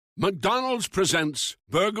McDonald's presents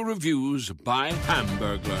Burger Reviews by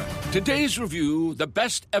Hamburglar. Today's review, the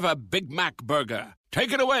best ever Big Mac burger.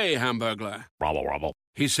 Take it away, Hamburglar. Rubble, rubble.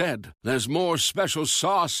 He said, there's more special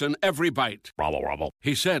sauce in every bite. Rubble, rubble.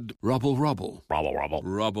 He said, rubble, rubble. Rubble, rubble.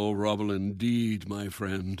 Rubble, rubble indeed, my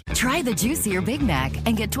friend. Try the juicier Big Mac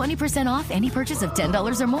and get 20% off any purchase of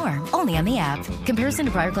 $10 or more. Only on the app. Comparison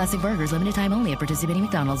to prior classic burgers. Limited time only at participating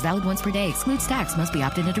McDonald's. Valid once per day. Excludes tax. Must be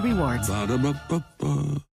opted into rewards.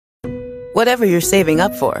 Ba-da-ba-ba-ba. Whatever you're saving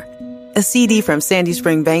up for, a CD from Sandy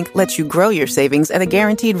Spring Bank lets you grow your savings at a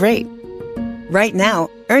guaranteed rate. Right now,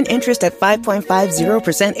 earn interest at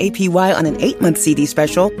 5.50% APY on an 8-month CD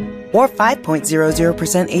special or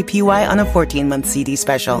 5.00% APY on a 14-month CD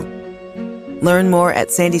special. Learn more at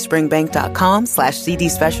sandyspringbank.com/CD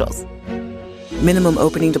specials. Minimum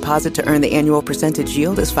opening deposit to earn the annual percentage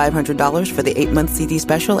yield is $500 for the 8-month CD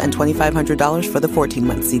special and $2,500 for the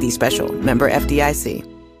 14-month CD special. Member FDIC.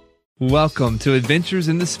 Welcome to Adventures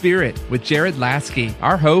in the Spirit with Jared Lasky.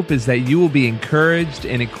 Our hope is that you will be encouraged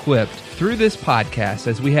and equipped through this podcast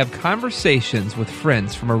as we have conversations with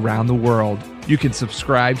friends from around the world. You can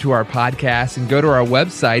subscribe to our podcast and go to our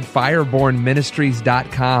website,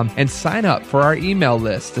 firebornministries.com, and sign up for our email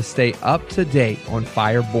list to stay up to date on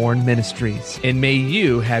Fireborn Ministries. And may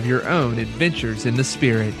you have your own adventures in the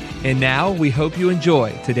Spirit. And now we hope you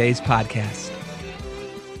enjoy today's podcast.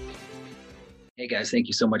 Hey guys, thank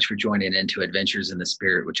you so much for joining into Adventures in the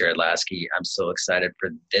Spirit with Jared Lasky. I'm so excited for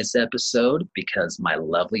this episode because my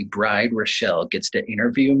lovely bride, Rochelle, gets to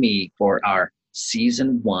interview me for our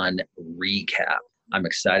season 1 recap. I'm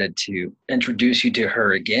excited to introduce you to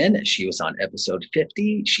her again. She was on episode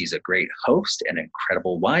 50. She's a great host, an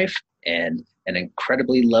incredible wife, and an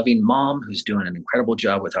incredibly loving mom who's doing an incredible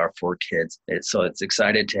job with our 4 kids. So it's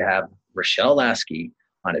excited to have Rochelle Lasky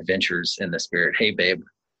on Adventures in the Spirit. Hey, babe.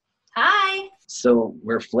 Hi. So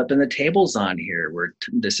we're flipping the tables on here.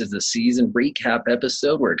 This is the season recap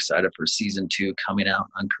episode. We're excited for season 2 coming out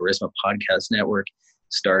on Charisma Podcast Network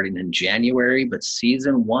starting in January. But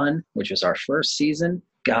season 1, which is our first season,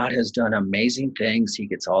 God has done amazing things. He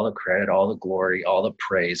gets all the credit, all the glory, all the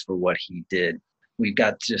praise for what he did. We've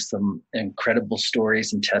got just some incredible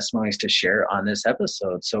stories and testimonies to share on this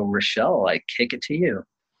episode. So Rochelle, I kick it to you.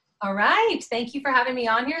 All right. Thank you for having me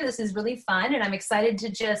on here. This is really fun, and I'm excited to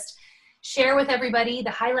just share with everybody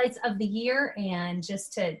the highlights of the year and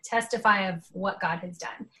just to testify of what God has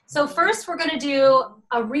done. So first, we're going to do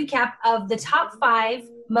a recap of the top 5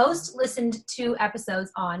 most listened to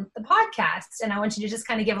episodes on the podcast. And I want you to just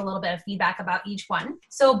kind of give a little bit of feedback about each one.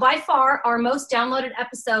 So by far, our most downloaded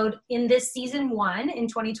episode in this season 1 in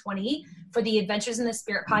 2020 for the Adventures in the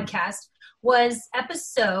Spirit podcast was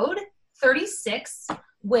episode 36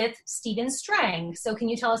 with Stephen Strang. So can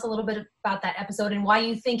you tell us a little bit about that episode and why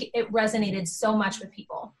you think it resonated so much with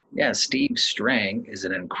people? Yeah, Steve Strang is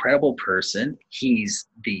an incredible person. He's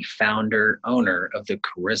the founder, owner of the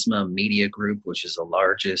Charisma Media Group, which is the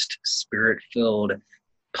largest spirit-filled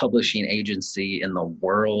publishing agency in the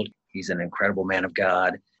world. He's an incredible man of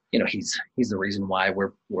God. You know, he's the reason why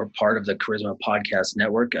we're part of the Charisma Podcast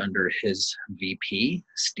Network under his VP,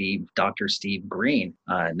 Dr. Steve Green.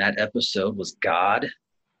 And that episode was God,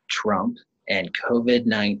 Trump, and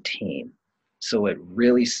COVID-19. So it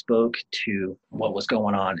really spoke to what was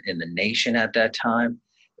going on in the nation at that time.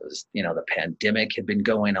 It was, the pandemic had been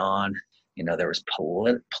going on. There was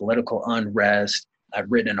political unrest.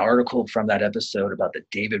 I've written an article from that episode about the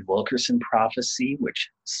David Wilkerson prophecy, which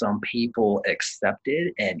some people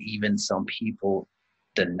accepted and even some people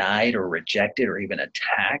denied or rejected or even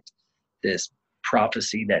attacked. This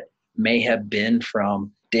prophecy that may have been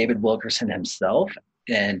from David Wilkerson himself.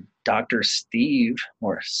 And Dr. Steve,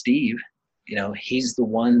 he's the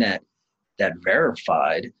one that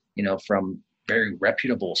verified, from very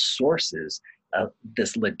reputable sources,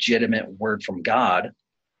 this legitimate word from God.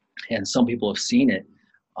 And some people have seen it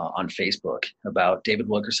on Facebook about David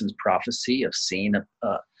Wilkerson's prophecy of seeing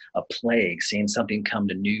a plague, seeing something come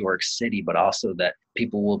to New York City, but also that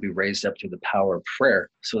people will be raised up through the power of prayer.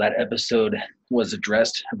 So that episode was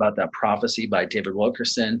addressed about that prophecy by David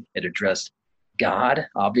Wilkerson. It addressed God,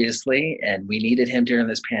 obviously, and we needed him during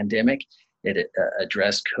this pandemic. It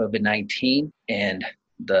addressed COVID-19 and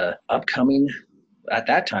the upcoming, at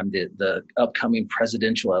that time, the upcoming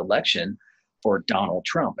presidential election for Donald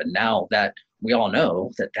Trump. And now that we all know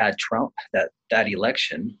that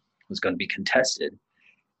election was going to be contested,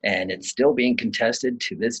 and it's still being contested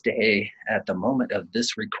to this day at the moment of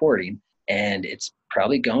this recording. And it's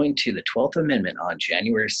probably going to the 12th Amendment on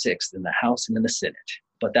January 6th in the House and in the Senate.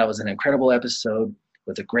 But that was an incredible episode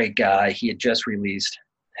with a great guy. He had just released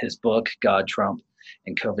his book, God, Trump,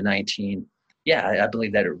 and COVID-19. yeah, I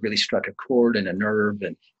believe that it really struck a chord and a nerve,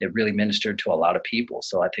 and it really ministered to a lot of people.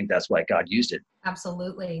 So I think that's why God used it.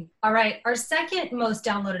 Absolutely. All right. Our second most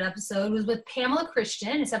downloaded episode was with Pamela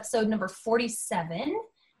Christian. It's episode number 47.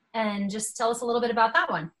 And just tell us a little bit about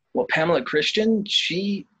that one. Well, Pamela Christian,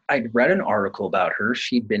 I'd read an article about her.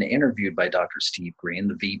 She'd been interviewed by Dr. Steve Green,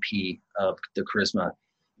 the VP of the Charisma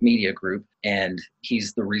Media Group, and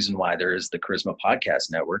he's the reason why there is the Charisma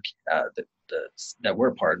Podcast Network that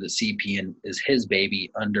we're part of. The CPN is his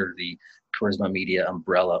baby under the Charisma Media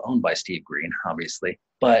umbrella, owned by Steve Green, obviously.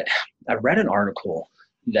 But I read an article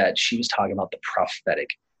that she was talking about the prophetic,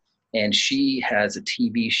 and she has a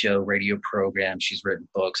TV show, radio program. She's written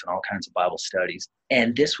books and all kinds of Bible studies.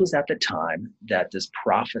 And this was at the time that this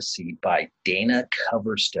prophecy by Dana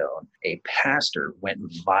Coverstone, a pastor, went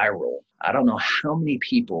viral. I don't know how many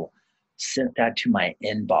people sent that to my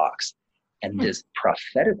inbox. And this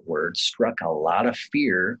prophetic word struck a lot of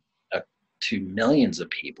fear to millions of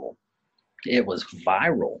people. It was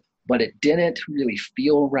viral, but it didn't really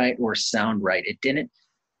feel right or sound right. It didn't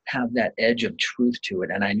have that edge of truth to it.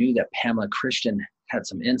 And I knew that Pamela Christian had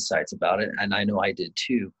some insights about it, and I know I did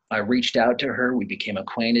too. I reached out to her, we became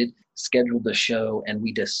acquainted, scheduled the show, and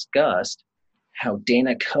we discussed how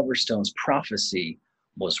Dana Coverstone's prophecy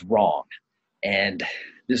was wrong. And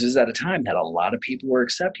this is at a time that a lot of people were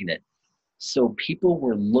accepting it. So people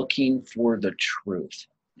were looking for the truth.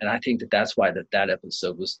 And I think that that's why that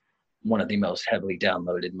episode was one of the most heavily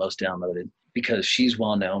downloaded, because she's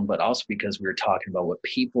well known, but also because we were talking about what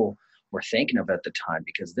people were thinking of at the time,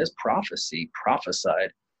 because this prophecy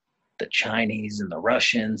prophesied the Chinese and the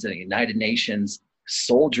Russians and the United Nations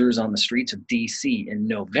soldiers on the streets of DC in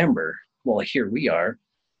November. Well, here we are,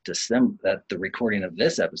 at the recording of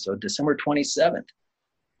this episode, December 27th.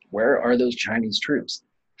 Where are those Chinese troops?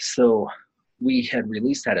 So we had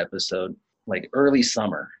released that episode like early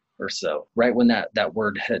summer or so, right when that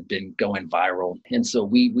word had been going viral. And so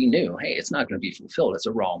we knew, hey, it's not going to be fulfilled. It's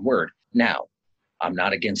a wrong word. Now, I'm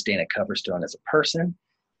not against Dana Coverstone as a person.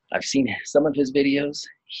 I've seen some of his videos.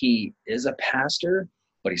 He is a pastor,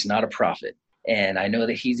 but he's not a prophet. And I know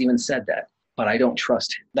that he's even said that, but I don't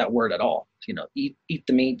trust that word at all. You know, eat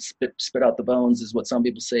the meat, spit out the bones is what some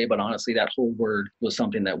people say. But honestly, that whole word was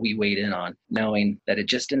something that we weighed in on, knowing that it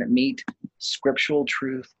just didn't meet scriptural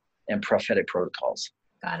truth and prophetic protocols.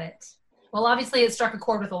 Got it. Well, obviously it struck a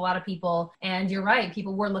chord with a lot of people, and you're right.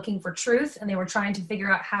 People were looking for truth, and they were trying to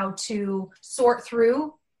figure out how to sort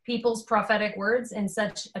through people's prophetic words in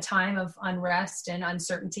such a time of unrest and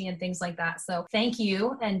uncertainty and things like that. So thank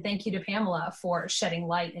you. And thank you to Pamela for shedding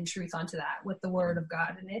light and truth onto that with the word of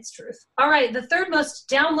God and its truth. All right. The third most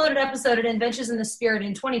downloaded episode at Adventures in the Spirit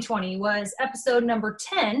in 2020 was episode number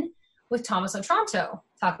 10 with Thomas Otranto.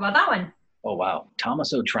 Talk about that one. Oh, wow.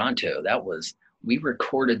 Thomas Otranto. We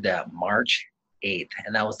recorded that March 8th,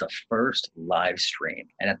 and that was the first live stream.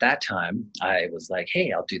 And at that time, I was like,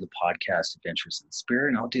 hey, I'll do the podcast Adventures in the Spirit,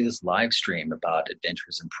 and I'll do this live stream about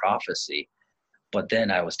Adventures in Prophecy. But then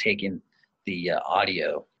I was taking the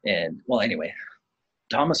audio, and well, anyway,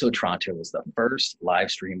 Thomas Otranto was the first live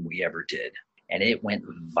stream we ever did, and it went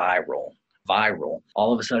viral.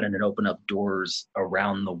 All of a sudden, it opened up doors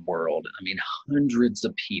around the world. I mean, hundreds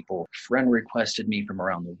of people. A friend requested me from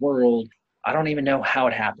around the world. I don't even know how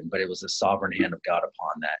it happened, but it was the sovereign hand of God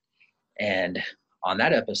upon that. And on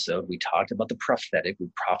that episode, we talked about the prophetic. We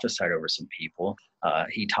prophesied over some people.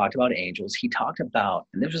 He talked about angels. He talked about,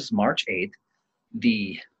 and this was March 8th,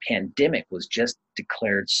 the pandemic was just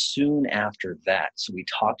declared soon after that. So we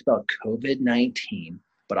talked about COVID-19,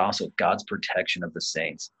 but also God's protection of the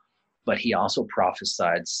saints. But he also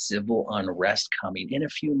prophesied civil unrest coming in a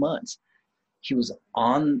few months. He was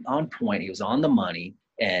on point. He was on the money.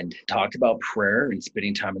 And talked about prayer and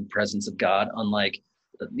spending time in the presence of God, unlike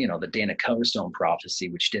the Dana Coverstone prophecy,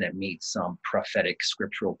 which didn't meet some prophetic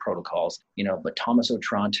scriptural protocols. But Thomas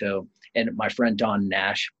Otranto and my friend Don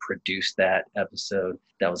Nash produced that episode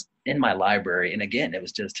that was in my library. And again, it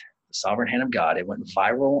was just the sovereign hand of God. It went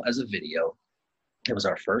viral as a video. It was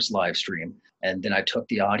our first live stream. And then I took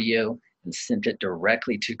the audio and sent it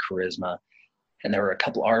directly to Charisma. And there were a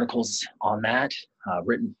couple articles on that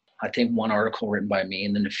written. I think one article written by me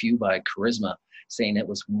and then a few by Charisma saying it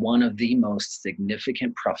was one of the most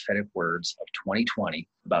significant prophetic words of 2020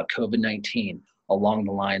 about COVID-19, along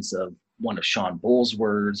the lines of one of Sean Bull's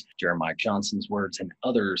words, Jeremiah Johnson's words, and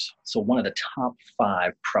others. So one of the top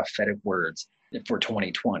 5 prophetic words for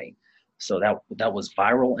 2020. So that was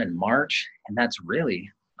viral in March. And that's really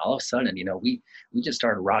all of a sudden, we just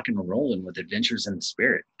started rocking and rolling with Adventures in the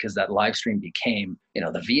Spirit, because that live stream became,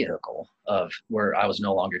 the vehicle of where I was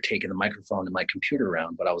no longer taking the microphone and my computer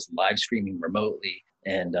around, but I was live streaming remotely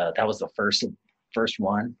And that was the first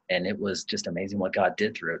one. And it was just amazing what God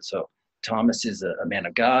did through it. So Thomas is a man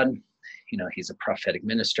of God. He's a prophetic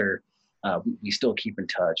minister. We still keep in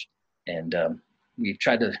touch. And we've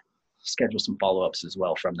tried to schedule some follow-ups as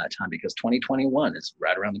well from that time, because 2021 is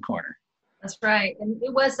right around the corner. That's right. And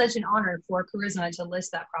it was such an honor for Charisma to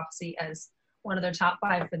list that prophecy as one of their top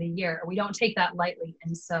 5 for the year. We don't take that lightly.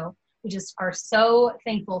 And so we just are so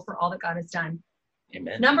thankful for all that God has done.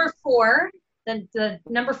 Amen. Number 4, the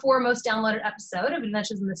number 4 most downloaded episode of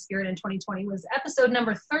Adventures in the Spirit in 2020 was episode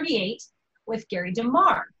number 38 with Gary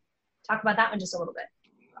DeMar. Talk about that one just a little bit.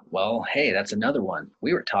 Well, hey, that's another one.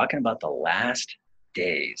 We were talking about the last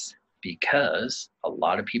days, because a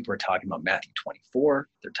lot of people are talking about Matthew 24.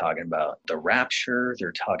 They're talking about the rapture.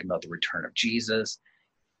 They're talking about the return of Jesus.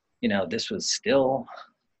 This was still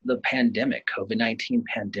the pandemic, COVID-19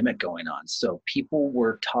 pandemic going on. So people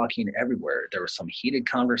were talking everywhere. There were some heated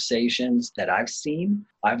conversations that I've seen.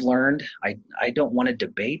 I've learned, I don't want to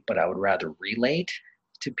debate, but I would rather relate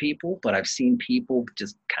to people. But I've seen people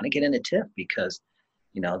just kind of get in a tiff because,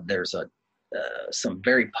 there's some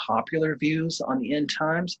very popular views on the end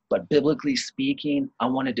times, but biblically speaking, I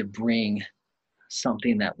wanted to bring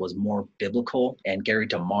something that was more biblical. And Gary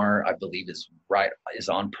DeMar, I believe, is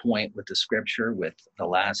on point with the scripture, with the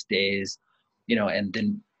last days, and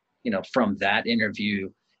then, from that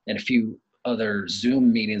interview and a few other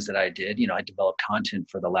Zoom meetings that I did, I developed content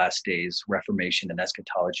for the Last Days Reformation and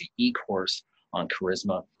Eschatology e-course on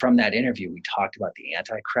Charisma. From that interview, we talked about the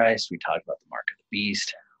Antichrist, we talked about the mark of the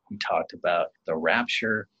beast, we talked about the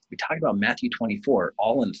rapture, we talked about Matthew 24,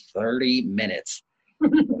 all in 30 minutes.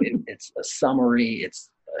 It's a summary, it's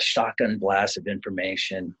a shotgun blast of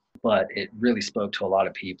information, but it really spoke to a lot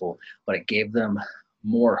of people, but it gave them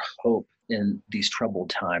more hope in these troubled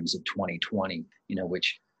times of 2020,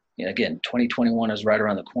 which, again, 2021 is right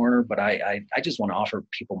around the corner, but I just want to offer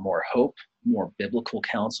people more hope, more biblical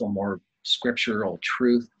counsel, more scriptural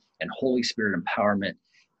truth, and Holy Spirit empowerment.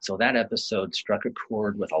 So that episode struck a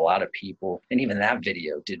chord with a lot of people. And even that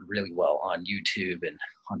video did really well on YouTube and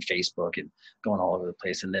on Facebook and going all over the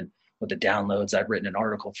place. And then with the downloads, I've written an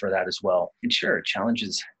article for that as well. And sure, it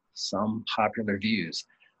challenges some popular views,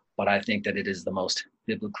 but I think that it is the most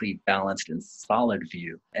biblically balanced and solid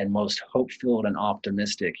view and most hope-filled and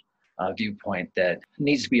optimistic viewpoint that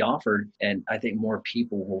needs to be offered. And I think more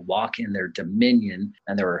people will walk in their dominion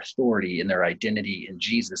and their authority and their identity in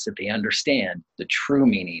Jesus if they understand the true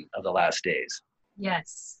meaning of the last days.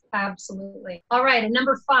 Yes, absolutely. All right. And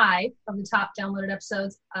number 5 of the top downloaded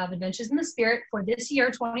episodes of Adventures in the Spirit for this year,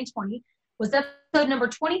 2020, was episode number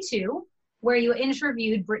 22, where you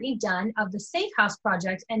interviewed Brittany Dunn of the Safe House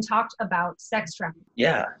Project and talked about sex trafficking.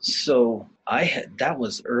 Yeah. So that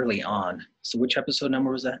was early on. So which episode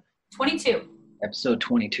number was that? 22. Episode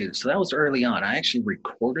 22. So that was early on. I actually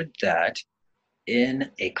recorded that in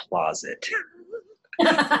a closet, in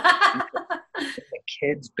a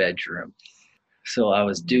kid's bedroom. So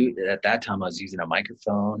at that time I was using a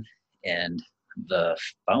microphone and the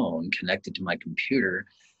phone connected to my computer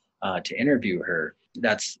to interview her.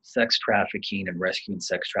 That's sex trafficking and rescuing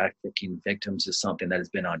sex trafficking victims is something that has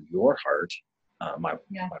been on your heart, my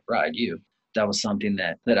bride, you. That was something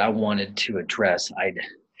that I wanted to address. I'd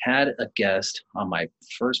had a guest on my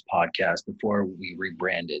first podcast before we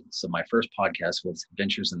rebranded. So my first podcast was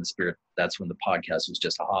Adventures in the Spirit. That's when the podcast was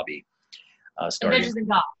just a hobby. Adventures in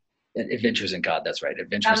God. Adventures in God, that's right.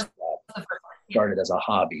 Adventures in God started as a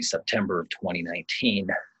hobby September of 2019.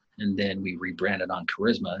 And then we rebranded on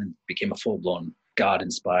Charisma and became a full-blown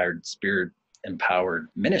God-inspired, Spirit-empowered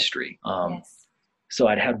ministry. Yes. So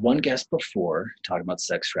I'd had one guest before talking about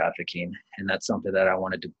sex trafficking, and that's something that I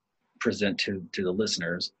wanted to present to the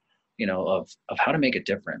listeners, of how to make a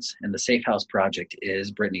difference. And the Safe House Project is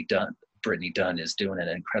Brittany Dunn. Brittany Dunn is doing an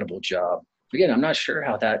incredible job. Again, I'm not sure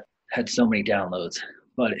how that had so many downloads,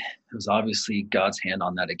 but it was obviously God's hand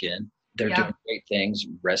on that again. They're doing great things,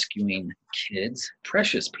 rescuing kids,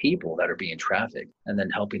 precious people that are being trafficked, and then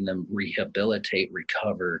helping them rehabilitate,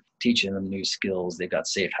 recover, teaching them new skills. They've got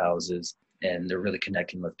safe houses, and they're really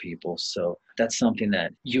connecting with people. So that's something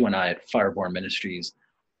that you and I at Fireborn Ministries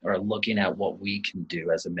are looking at what we can do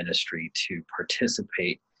as a ministry to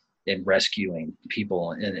participate in rescuing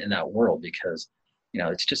people in that world, because,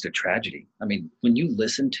 it's just a tragedy. I mean, when you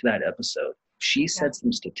listen to that episode, she said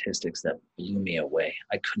some statistics that blew me away.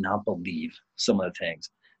 I could not believe some of the things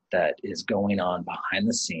that is going on behind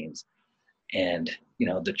the scenes. And,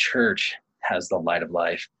 the church has the light of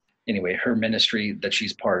life. Anyway, her ministry that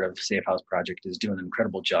she's part of, Safe House Project, is doing an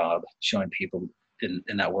incredible job showing people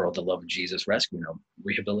in that world the love of Jesus, rescuing them,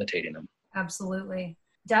 rehabilitating them. Absolutely.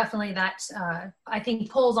 definitely that I think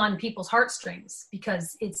pulls on people's heartstrings,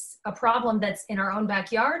 because it's a problem that's in our own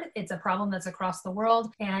backyard. It's a problem that's across the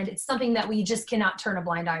world, and it's something that we just cannot turn a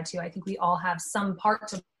blind eye to. I think we all have some part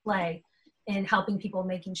to play in helping people,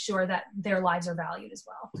 making sure that their lives are valued as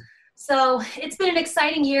well. So it's been an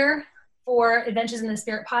exciting year for Adventures in the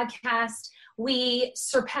Spirit podcast. We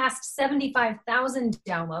surpassed 75,000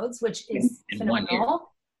 downloads, which is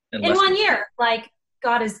phenomenal. In 1 year. Like,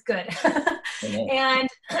 God is good. And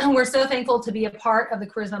we're so thankful to be a part of the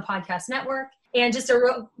Charisma Podcast Network. And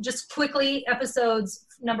just quickly, episodes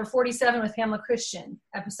number 47 with Pamela Christian,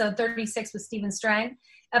 episode 36 with Stephen Strang,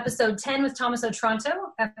 episode 10 with Thomas Otranto,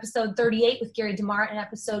 episode 38 with Gary DeMar, and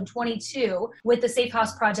episode 22 with the Safe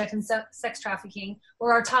House Project and sex trafficking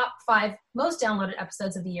were our top 5 most downloaded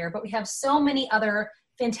episodes of the year. But we have so many other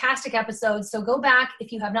fantastic episodes. So go back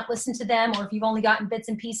if you have not listened to them, or if you've only gotten bits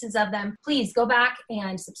and pieces of them, please go back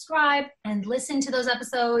and subscribe and listen to those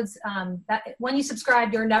episodes. When you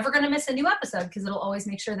subscribe, you're never going to miss a new episode, because it'll always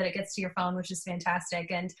make sure that it gets to your phone, which is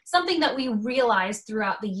fantastic. And something that we realized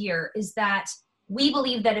throughout the year is that we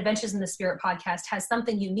believe that Adventures in the Spirit podcast has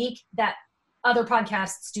something unique that other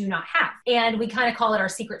podcasts do not have. And we kind of call it our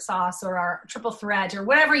secret sauce, or our triple threat, or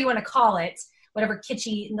whatever you want to call it, whatever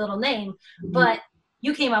kitschy little name. Mm-hmm. But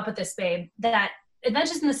you came up with this, babe, that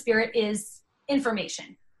Adventures in the Spirit is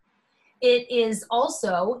information. It is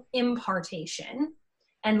also impartation.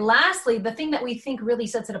 And lastly, the thing that we think really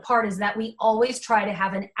sets it apart is that we always try to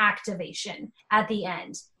have an activation at the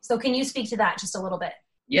end. So can you speak to that just a little bit?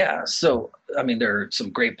 Yeah. So, I mean, there are some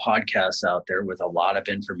great podcasts out there with a lot of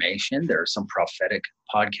information. There are some prophetic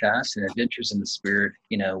podcasts, and Adventures in the Spirit.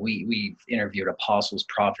 You know, we've interviewed apostles,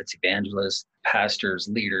 prophets, evangelists, pastors,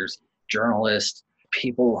 leaders, journalists,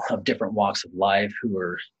 people of different walks of life who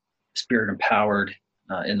are spirit empowered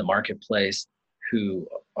in the marketplace, who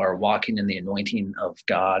are walking in the anointing of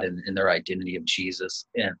God and in their identity of Jesus.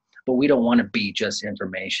 But we don't want to be just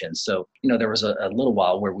information. So, you know, there was a little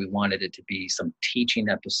while where we wanted it to be some teaching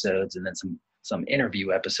episodes and then some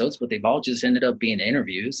interview episodes, but they've all just ended up being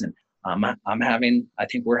interviews. And I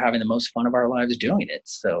think we're having the most fun of our lives doing it.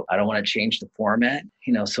 So I don't want to change the format,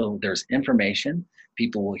 you know. So there's information.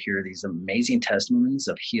 People will hear these amazing testimonies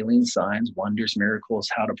of healing, signs, wonders, miracles,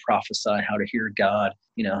 how to prophesy, how to hear God,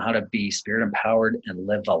 you know, how to be spirit empowered and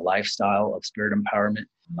live a lifestyle of spirit empowerment.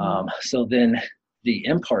 So then the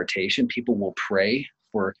impartation, people will pray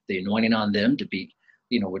for the anointing on them to be,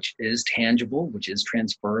 you know, which is tangible, which is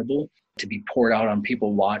transferable, to be poured out on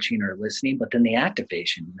people watching or listening. But then the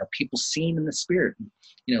activation, you know, people seeing in the Spirit.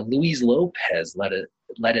 You know, Luis Lopez led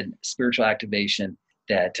a spiritual activation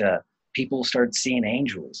that people start seeing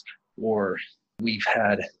angels, or we've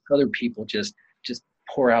had other people just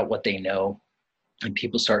pour out what they know, and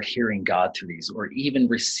people start hearing God through these, or even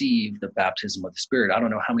receive the baptism of the Spirit. I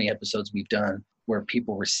don't know how many episodes we've done where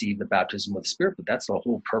people receive the baptism of the Spirit, but that's the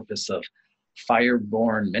whole purpose of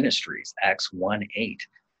Fireborn Ministries, Acts 1:8,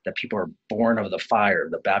 that people are born of the fire,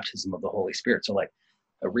 the baptism of the Holy Spirit. So like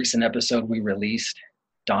a recent episode we released,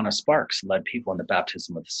 Donna Sparks led people in the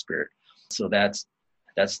baptism of the Spirit. So that's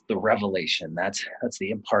the revelation. That's the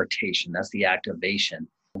impartation. That's the activation.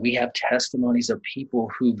 We have testimonies of people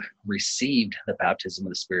who've received the baptism of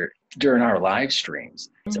the Spirit during our live streams.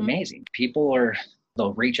 It's amazing.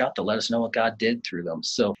 They'll reach out to let us know what God did through them.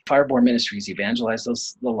 So Fireborn Ministries evangelize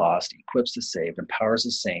the lost, equips the saved, empowers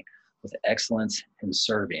the saint with excellence in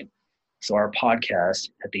serving. So our podcast,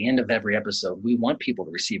 at the end of every episode, we want people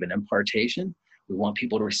to receive an impartation. We want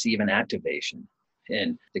people to receive an activation.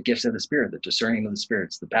 And the gifts of the Spirit, the discerning of the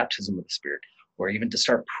spirits, the baptism of the Spirit, or even to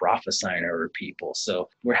start prophesying over people. So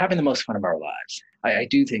we're having the most fun of our lives. I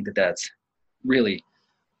do think that that's really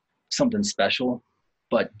something special,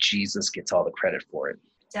 but Jesus gets all the credit for it.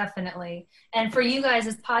 Definitely. And for you guys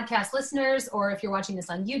as podcast listeners, or if you're watching this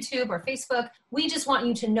on YouTube or Facebook, we just want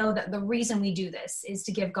you to know that the reason we do this is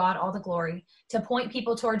to give God all the glory, to point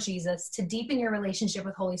people toward Jesus, to deepen your relationship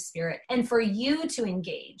with Holy Spirit, and for you to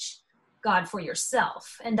engage God for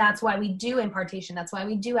yourself. And that's why we do impartation. That's why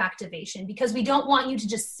we do activation, because we don't want you to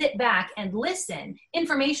just sit back and listen.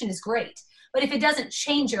 Information is great, but if it doesn't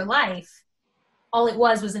change your life, all it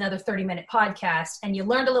was another 30-minute podcast, and you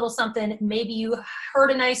learned a little something. Maybe you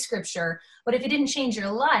heard a nice scripture, but if it didn't change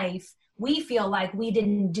your life, we feel like we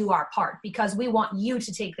didn't do our part, because we want you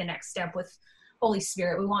to take the next step with Holy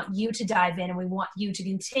Spirit. We want you to dive in, and we want you to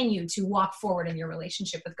continue to walk forward in your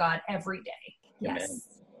relationship with God every day. Yes.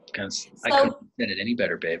 Because I couldn't have said it any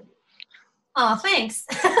better, babe. Oh, thanks.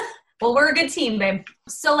 Well, we're a good team, babe.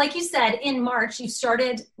 So like you said, in March, you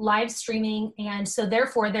started live streaming. And so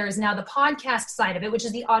therefore there is now the podcast side of it, which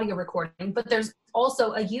is the audio recording, but there's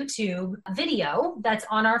also a YouTube video that's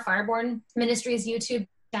on our Fireborn Ministries YouTube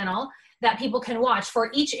channel that people can watch for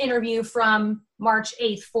each interview from March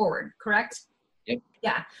 8th forward, correct? Yep.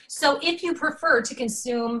 Yeah. So if you prefer to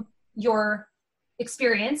consume your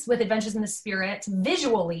experience with Adventures in the Spirit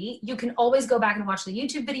visually, you can always go back and watch the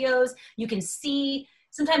YouTube videos. You can see,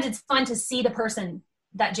 sometimes it's fun to see the person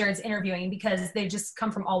that Jared's interviewing because they just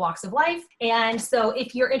come from all walks of life. And so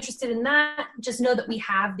if you're interested in that, just know that we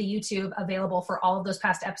have the YouTube available for all of those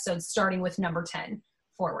past episodes, starting with number 10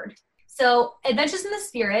 forward. So Adventures in the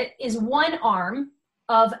Spirit is one arm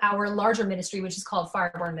of our larger ministry, which is called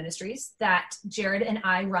Fireborn Ministries, that Jared and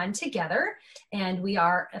I run together. And we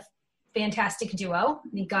are a fantastic duo. I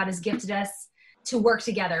think God has gifted us to work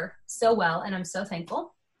together so well, and I'm so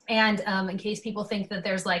thankful. And in case people think that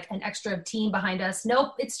there's like an extra team behind us,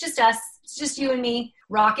 nope, it's just us. It's just you and me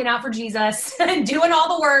rocking out for Jesus and doing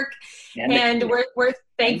all the work. And we're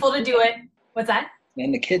thankful to do it. What's that?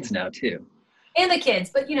 And the kids now too. And the kids,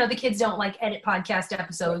 but the kids don't like edit podcast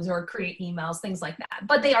episodes or create emails, things like that.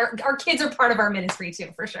 But our kids are part of our ministry too,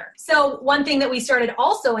 for sure. So one thing that we started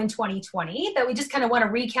also in 2020 that we just kind of want to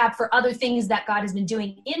recap for other things that God has been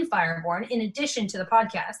doing in Fireborn, in addition to the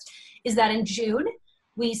podcast, is that in June,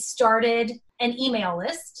 we started an email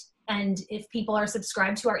list. And if people are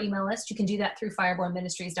subscribed to our email list, you can do that through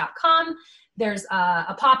firebornministries.com. There's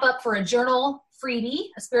a pop-up for a journal freebie,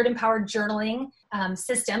 a spirit-empowered journaling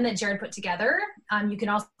system that Jared put together. You can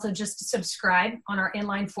also just subscribe on our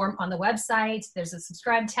inline form on the website. There's a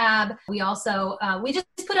subscribe tab. We also, we just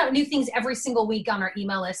put out new things every single week on our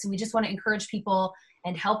email list, and we just want to encourage people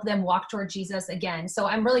and help them walk toward Jesus again. So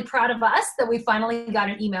I'm really proud of us that we finally got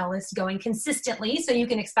an email list going consistently. So you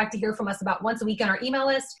can expect to hear from us about once a week on our email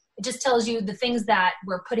list. It just tells you the things that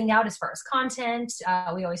we're putting out as far as content.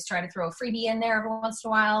 We always try to throw a freebie in there every once in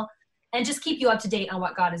a while and just keep you up to date on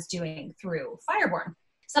what God is doing through Fireborn.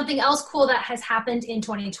 Something else cool that has happened in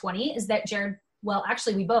 2020 is that Jared, well,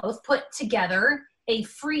 actually we both put together a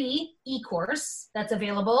free e-course that's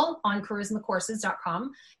available on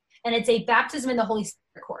charismacourses.com. And it's a Baptism in the Holy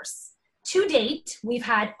Spirit course. To date, we've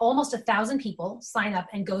had almost 1,000 people sign up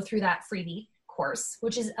and go through that freebie course,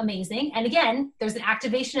 which is amazing. And again, there's an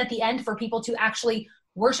activation at the end for people to actually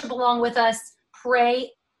worship along with us,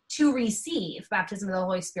 pray to receive baptism of the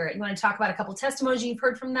Holy Spirit. You want to talk about a couple testimonies you've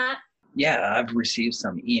heard from that? Yeah, I've received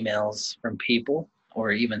some emails from people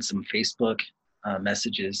or even some Facebook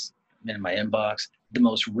messages in my inbox. The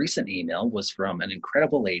most recent email was from an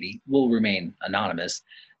incredible lady, will remain anonymous,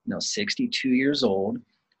 62 years old,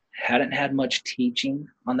 hadn't had much teaching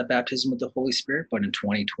on the baptism with the Holy Spirit, but in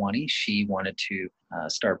 2020, she wanted to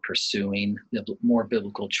start pursuing more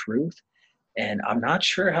biblical truth. And I'm not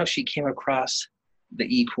sure how she came across the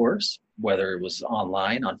e-course, whether it was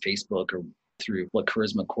online on Facebook or through what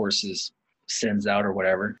Charisma Courses sends out or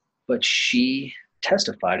whatever, but she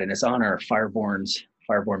testified, and it's on our Fireborn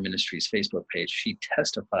Ministries Facebook page. She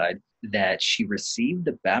testified that she received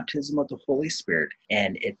the baptism of the Holy Spirit,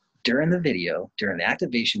 and during the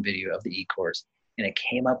activation video of the e-course, and it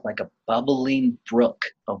came up like a bubbling brook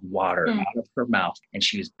of water out of her mouth, and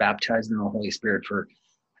she was baptized in the Holy Spirit for,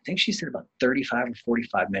 I think she said about 35 or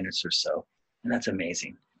 45 minutes or so. And that's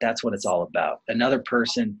amazing. That's what it's all about. Another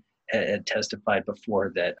person had testified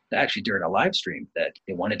before that, actually during a live stream, that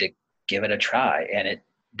they wanted to give it a try, and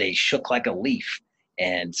they shook like a leaf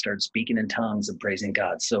and started speaking in tongues and praising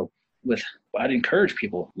God. So I'd encourage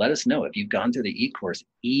people, let us know if you've gone through the e-course,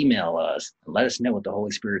 email us, and let us know what the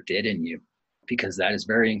Holy Spirit did in you, because that is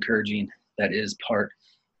very encouraging. That is part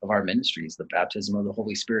of our ministries, the baptism of the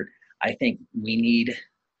Holy Spirit. I think we need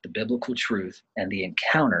the biblical truth and the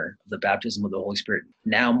encounter of the baptism of the Holy Spirit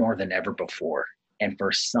now more than ever before. And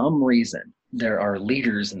for some reason, there are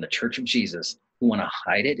leaders in the Church of Jesus who want to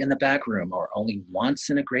hide it in the back room or only once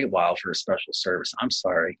in a great while for a special service. I'm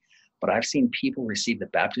sorry, but I've seen people receive the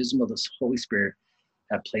baptism of the Holy Spirit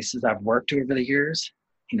at places I've worked over the years,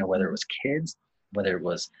 whether it was kids, whether it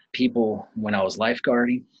was people when I was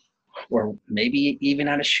lifeguarding, or maybe even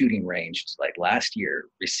at a shooting range, like last year,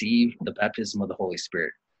 receive the baptism of the Holy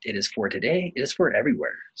Spirit. It is for today. It is for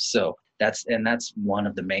everywhere. So that's one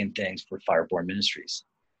of the main things for Fireborn Ministries,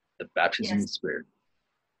 the baptism of the Spirit.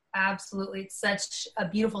 Absolutely. It's such a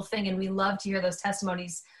beautiful thing. And we love to hear those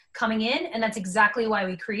testimonies coming in. And that's exactly why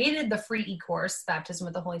we created the free e-course, Baptism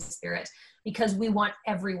with the Holy Spirit, because we want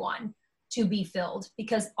everyone to be filled,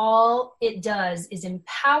 because all it does is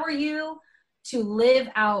empower you to live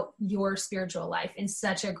out your spiritual life in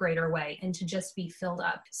such a greater way and to just be filled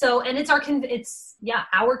up. So, and it's our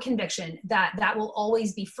conviction that that will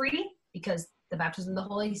always be free, because the baptism of the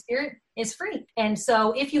Holy Spirit is free. And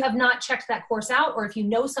so if you have not checked that course out, or if you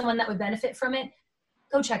know someone that would benefit from it,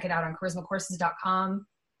 go check it out on charismacourses.com.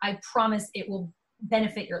 I promise it will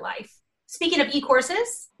benefit your life. Speaking of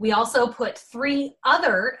e-courses, we also put 3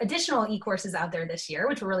 other additional e-courses out there this year,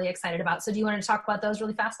 which we're really excited about. So do you want to talk about those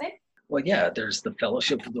really fast, Dave? Well, yeah, there's the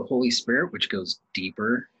Fellowship of the Holy Spirit, which goes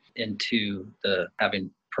deeper into the having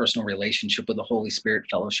personal relationship with the Holy Spirit,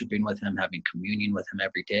 fellowshipping with him, having communion with him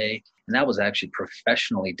every day. And that was actually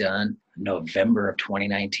professionally done November of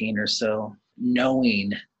 2019 or so,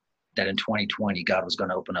 knowing that in 2020, God was going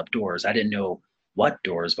to open up doors. I didn't know what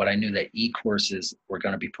doors, but I knew that e-courses were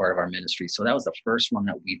going to be part of our ministry. So that was the first one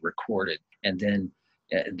that we recorded. And then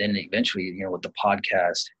eventually, with the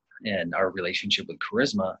podcast and our relationship with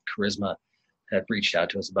Charisma had reached out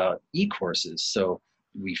to us about e-courses. So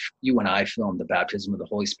you and I filmed the Baptism of the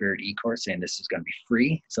Holy Spirit e-course, saying this is going to be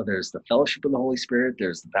free. So there's the Fellowship of the Holy Spirit,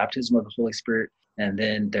 there's the Baptism of the Holy Spirit, and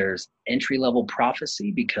then there's entry-level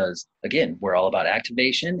prophecy, because again, we're all about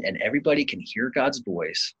activation, and everybody can hear God's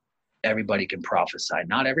voice. Everybody can prophesy.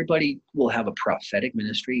 Not everybody will have a prophetic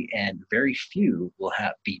ministry, and very few will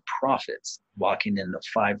be prophets walking in the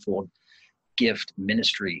 5-fold gift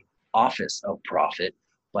ministry office of prophet.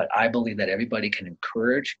 But I believe that everybody can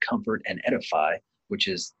encourage, comfort, and edify, which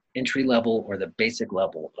is entry level or the basic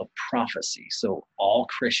level of prophecy. So all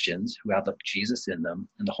Christians who have Jesus in them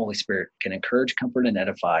and the Holy Spirit can encourage, comfort, and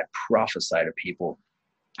edify, prophesy to people.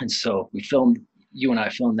 And so you and I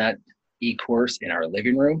filmed that e-course in our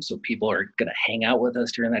living room. So people are going to hang out with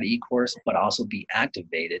us during that e-course, but also be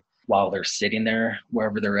activated while they're sitting there,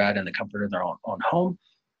 wherever they're at in the comfort of their own home,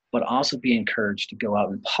 but also be encouraged to go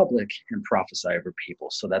out in public and prophesy over people.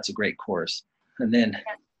 So that's a great course. And then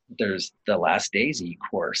there's the Last Days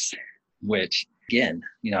e-course, which again,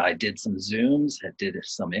 I did some Zooms, I did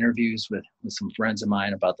some interviews with some friends of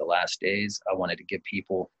mine about the last days. I wanted to give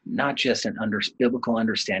people not just an biblical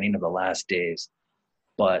understanding of the last days,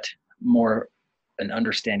 but more an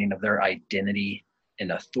understanding of their identity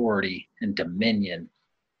and authority and dominion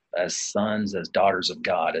as sons, as daughters of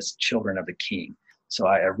God, as children of the King. So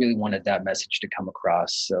I really wanted that message to come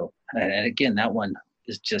across. So, and again, that one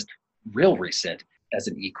is just real recent as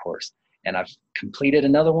an e-course. And I've completed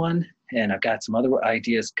another one, and I've got some other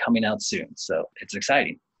ideas coming out soon. So it's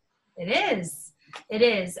exciting. It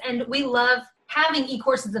is. And we love having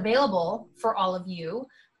e-courses available for all of you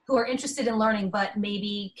who are interested in learning, but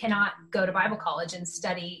maybe cannot go to Bible college and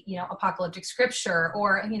study, apocalyptic scripture,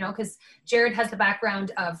 or, because Jared has the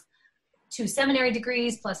background of 2 seminary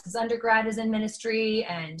degrees, plus his undergrad is in ministry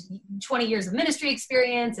and 20 years of ministry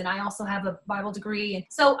experience. And I also have a Bible degree. And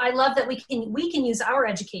so I love that we can use our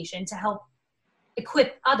education to help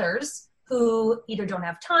equip others who either don't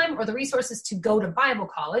have time or the resources to go to Bible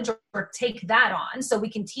college or take that on. So we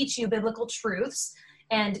can teach you biblical truths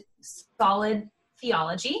and solid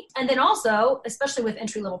theology. And then also, especially with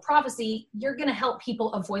entry-level prophecy, you're going to help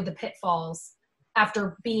people avoid the pitfalls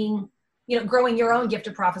after being, growing your own gift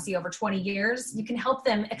of prophecy over 20 years. You can help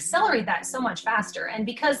them accelerate that so much faster. And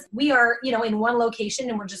because we are, in one location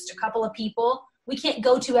and we're just a couple of people, we can't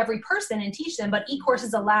go to every person and teach them, but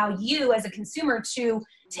e-courses allow you as a consumer to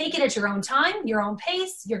take it at your own time, your own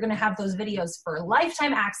pace. You're going to have those videos for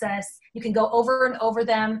lifetime access. You can go over and over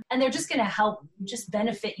them, and they're just going to help just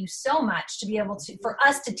benefit you so much to be able to, for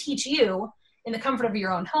us to teach you in the comfort of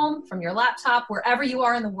your own home, from your laptop, wherever you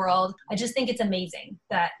are in the world. I just think it's amazing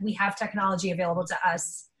that we have technology available to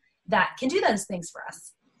us that can do those things for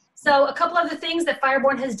us. So a couple of the things that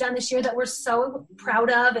Fireborn has done this year that we're so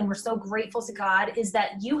proud of and we're so grateful to God is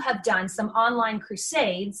that you have done some online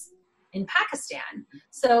crusades in Pakistan.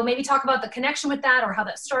 So maybe talk about the connection with that, or how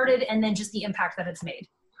that started, and then just the impact that it's made.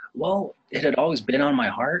 Well, it had always been on my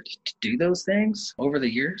heart to do those things over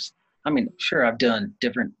the years. I mean, sure, I've done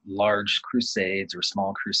different large crusades or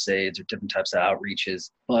small crusades or different types of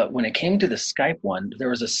outreaches. But when it came to the Skype one, there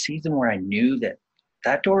was a season where I knew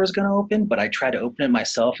that door was going to open, but I tried to open it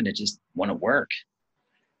myself and it just wouldn't work.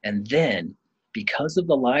 And then because of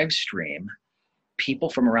the live stream, people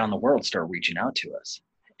from around the world started reaching out to us.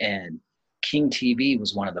 And King TV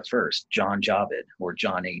was one of the first, John Javed, or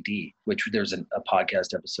John AD, which there's a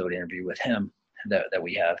podcast episode interview with him that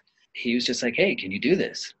we have. He was just like, hey, can you do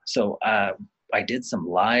this? So I did some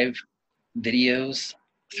live videos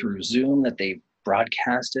through Zoom that they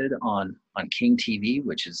broadcasted on King TV,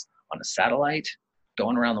 which is on a satellite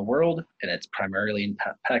going around the world, and it's primarily in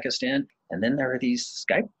Pakistan. And then there are these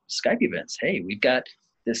Skype events. Hey, we've got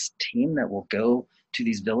this team that will go to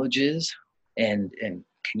these villages and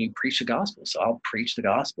can you preach the gospel? So I'll preach the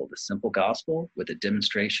gospel, the simple gospel, with a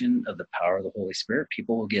demonstration of the power of the Holy Spirit.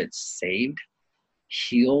 People will get saved,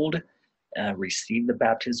 healed, receive the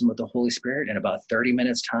baptism of the Holy Spirit in about 30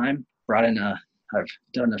 minutes time. I've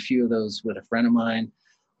done a few of those with a friend of mine.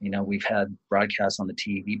 We've had broadcasts on the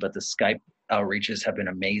TV, but the Skype outreaches have been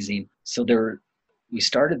amazing. So we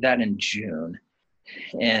started that in June,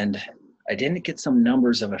 and I didn't get some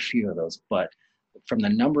numbers of a few of those, but from the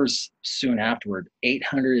numbers soon afterward,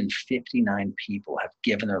 859 people have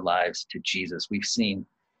given their lives to Jesus. We've seen,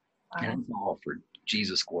 and it's all for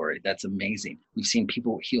Jesus' glory. That's amazing. We've seen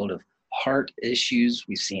people healed of heart issues.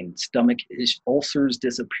 We've seen stomach ulcers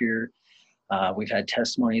disappear. We've had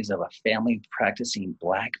testimonies of a family practicing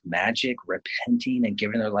black magic, repenting and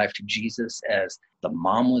giving their life to Jesus as the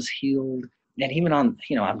mom was healed. And even on,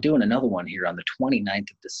 I'm doing another one here on the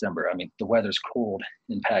 29th of December. I mean, the weather's cold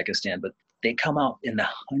in Pakistan, but they come out in the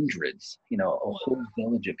hundreds, a whole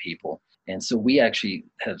village of people. And so we actually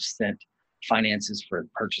have sent finances for the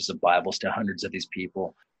purchase of Bibles to hundreds of these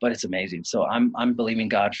people, but it's amazing. So I'm believing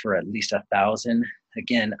God for at least 1,000.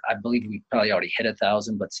 Again, I believe we probably already hit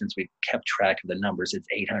 1,000, but since we've kept track of the numbers, it's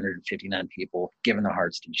 859 people giving their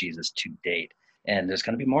hearts to Jesus to date. And there's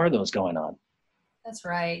going to be more of those going on. That's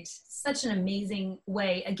right. Such an amazing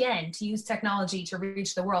way, again, to use technology to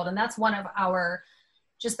reach the world. And that's one of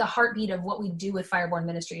just the heartbeat of what we do with Fireborn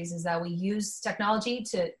Ministries, is that we use technology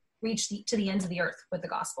to reach to the ends of the earth with the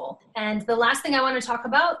gospel. And the last thing I want to talk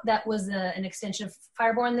about that was an extension of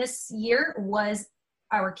Fireborn this year was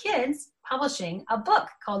our kids publishing a book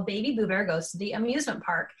called Baby Boo Bear Goes to the Amusement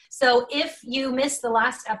Park. So if you missed the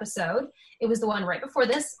last episode, it was the one right before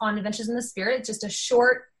this on Adventures in the Spirit, just a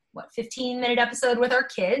short 15-minute episode with our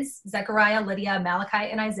kids, Zechariah, Lydia,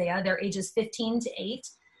 Malachi, and Isaiah. They're ages 15 to 8.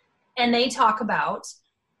 And they talk about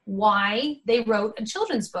why they wrote a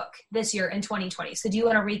children's book this year in 2020. So do you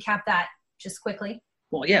want to recap that just quickly?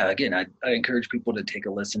 Well, yeah, again, I encourage people to take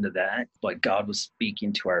a listen to that. But God was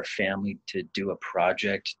speaking to our family to do a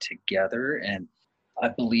project together. And I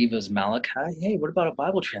believe it was Malachi, hey, what about a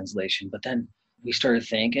Bible translation? But then we started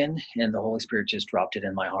thinking, and the Holy Spirit just dropped it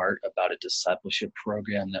in my heart about a discipleship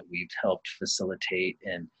program that we've helped facilitate.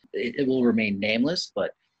 And it will remain nameless,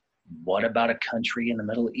 but what about a country in the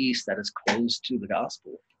Middle East that is closed to the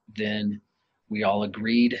gospel? Then we all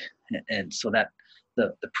agreed. And so that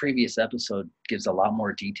the previous episode gives a lot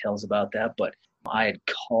more details about that. But I had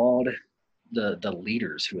called the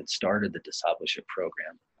leaders who had started the discipleship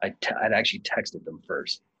program. I'd actually texted them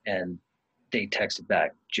first, and they texted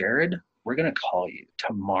back, Jared, we're going to call you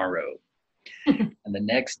tomorrow. And the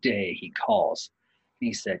next day he calls and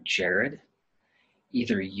he said, Jared,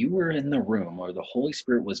 either you were in the room or the Holy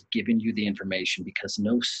Spirit was giving you the information, because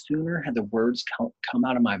no sooner had the words come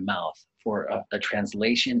out of my mouth for a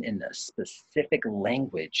translation in a specific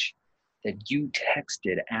language that you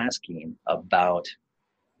texted asking about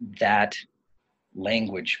that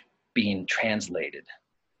language being translated.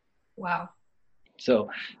 Wow.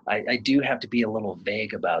 So I do have to be a little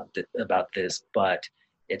vague about this, but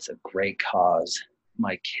it's a great cause.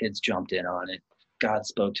 My kids jumped in on it. God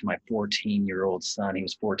spoke to my 14-year-old son. He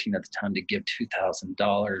was 14 at the time, to give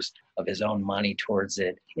 $2,000 of his own money towards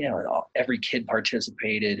it. Every kid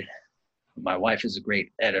participated. My wife is a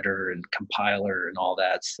great editor and compiler and all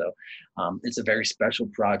that. So it's a very special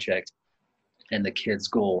project. And the kids'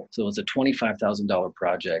 goal, so it's a $25,000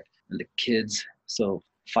 project. And the kids, so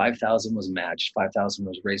 $5,000 was matched. $5,000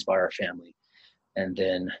 was raised by our family. And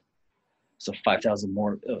then, so $5,000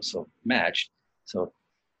 more, so matched. So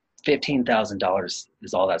 $15,000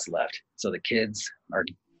 is all that's left. So the kids are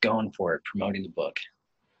going for it, promoting the book.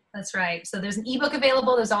 That's right. So there's an ebook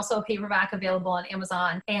available. There's also a paperback available on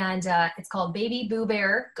Amazon. And it's called Baby Boo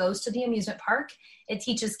Bear Goes to the Amusement Park. It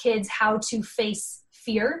teaches kids how to face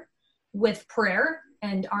fear with prayer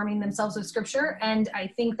and arming themselves with scripture. And I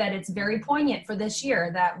think that it's very poignant for this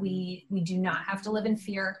year that we do not have to live in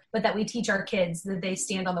fear, but that we teach our kids that they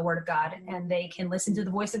stand on the word of God and they can listen to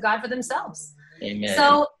the voice of God for themselves. Amen.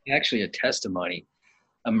 So actually, a testimony,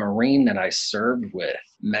 a Marine that I served with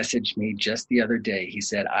messaged me just the other day. He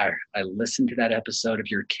said, I listened to that episode of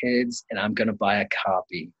your kids and I'm going to buy a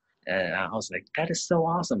copy. And I was like, that is so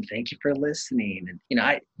awesome. Thank you for listening.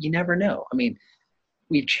 And, you never know. I mean,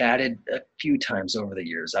 we've chatted a few times over the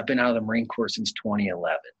years. I've been out of the Marine Corps since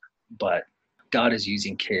 2011, but God is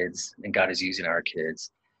using kids and God is using our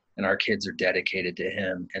kids, and our kids are dedicated to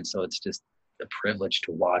him. And so it's just a privilege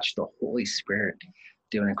to watch the Holy Spirit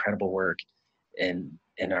do an incredible work in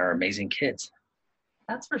our amazing kids.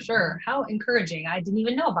 That's for sure. How encouraging. I didn't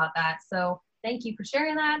even know about that. So thank you for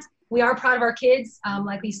sharing that. we are proud of our kids.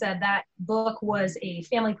 Like we said, that book was a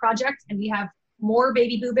family project, and we have more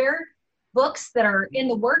Baby Boo Bear books that are in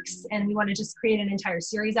the works, and we want to just create an entire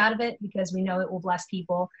series out of it because we know it will bless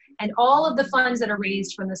people. And all of the funds that are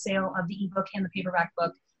raised from the sale of the ebook and the paperback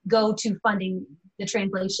book go to funding the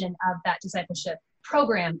translation of that discipleship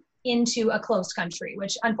program into a closed country,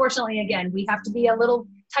 which unfortunately, again, we have to be a little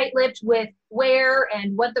tight-lipped with where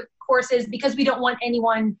and what the course is, because we don't want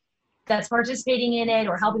anyone that's participating in it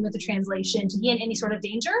or helping with the translation to be in any sort of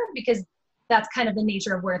danger, because that's kind of the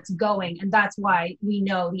nature of where it's going. And that's why we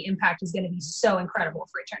know the impact is going to be so incredible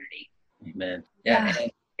for eternity. Amen. Yeah.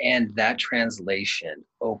 And that translation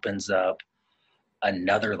opens up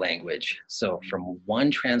another language. So from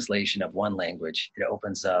one translation of one language, it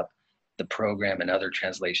opens up the program and other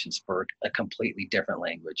translations for a completely different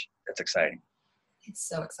language. That's exciting. It's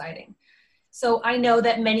so exciting. So I know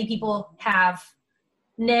that many people have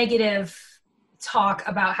negative talk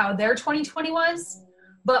about how their 2020 was.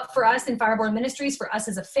 But for us in Fireborn Ministries, for us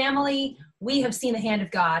as a family, we have seen the hand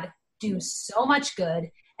of God do so much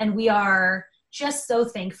good. And we are just so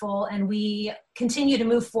thankful. And we continue to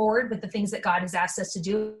move forward with the things that God has asked us to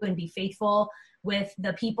do and be faithful with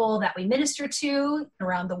the people that we minister to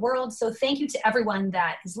around the world. So thank you to everyone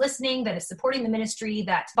that is listening, that is supporting the ministry,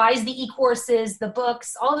 that buys the e-courses, the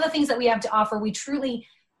books, all of the things that we have to offer. We truly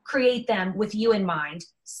create them with you in mind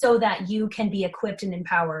so that you can be equipped and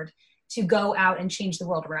empowered to go out and change the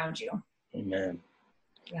world around you. Amen.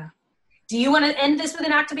 Yeah. Do you want to end this with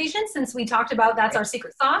an activation, since we talked about that's our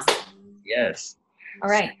secret sauce? Yes. All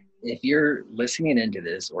right. If you're listening into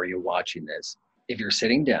this or you're watching this, if you're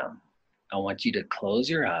sitting down, I want you to close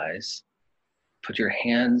your eyes, put your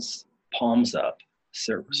hands, palms up,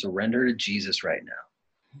 surrender to Jesus right now.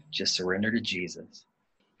 Just surrender to Jesus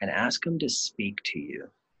and ask him to speak to you.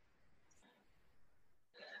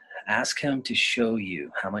 Ask him to show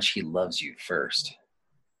you how much he loves you first.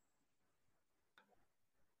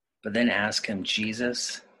 But then ask him,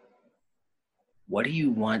 Jesus, what do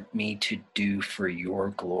you want me to do for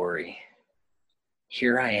your glory?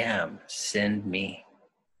 Here I am, send me.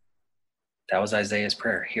 That was Isaiah's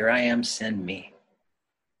prayer. Here I am, send me.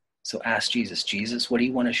 So ask Jesus, Jesus, what do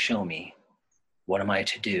you want to show me? What am I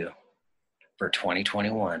to do for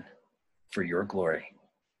 2021 for your glory?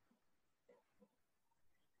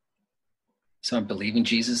 So I'm believing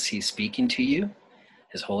Jesus, he's speaking to you.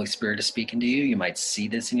 His Holy Spirit is speaking to you. You might see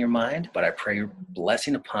this in your mind, but I pray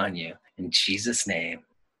blessing upon you in Jesus' name.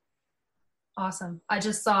 Awesome. I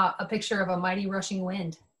just saw a picture of a mighty rushing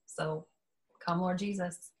wind. So come, Lord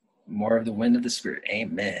Jesus. More of the wind of the Spirit.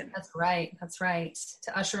 Amen. That's right. That's right.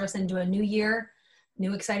 To usher us into a new year,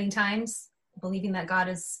 new exciting times, believing that God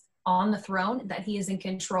is on the throne, that he is in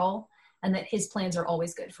control, and that his plans are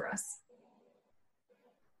always good for us.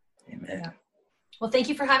 Amen. Yeah. Well, thank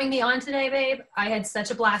you for having me on today, babe. I had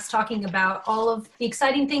such a blast talking about all of the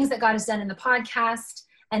exciting things that God has done in the podcast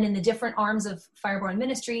and in the different arms of Fireborn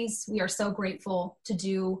Ministries. We are so grateful to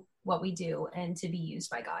do what we do and to be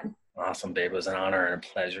used by God. Awesome, babe. It was an honor and a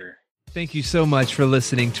pleasure. Thank you so much for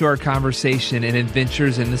listening to our conversation and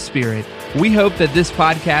Adventures in the Spirit. We hope that this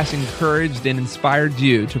podcast encouraged and inspired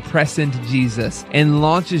you to press into Jesus and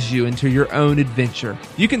launches you into your own adventure.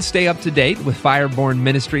 You can stay up to date with Fireborn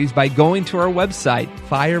Ministries by going to our website,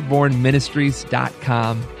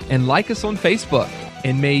 firebornministries.com, and like us on Facebook.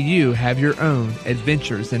 And may you have your own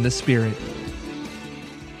Adventures in the Spirit.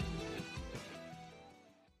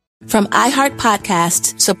 From iHeart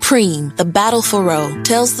Podcasts, Supreme, The Battle for Roe,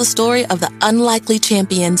 tells the story of the unlikely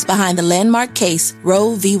champions behind the landmark case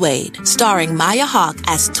Roe v. Wade. Starring Maya Hawke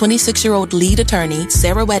as 26-year-old lead attorney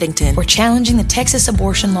Sarah Weddington. We're challenging the Texas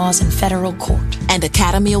abortion laws in federal court. And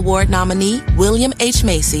Academy Award nominee William H.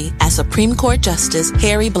 Macy as Supreme Court Justice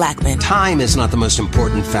Harry Blackmun. Time is not the most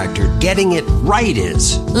important factor. Getting it right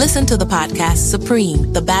is. Listen to the podcast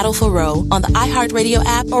Supreme, The Battle for Roe on the iHeartRadio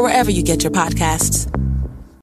app or wherever you get your podcasts.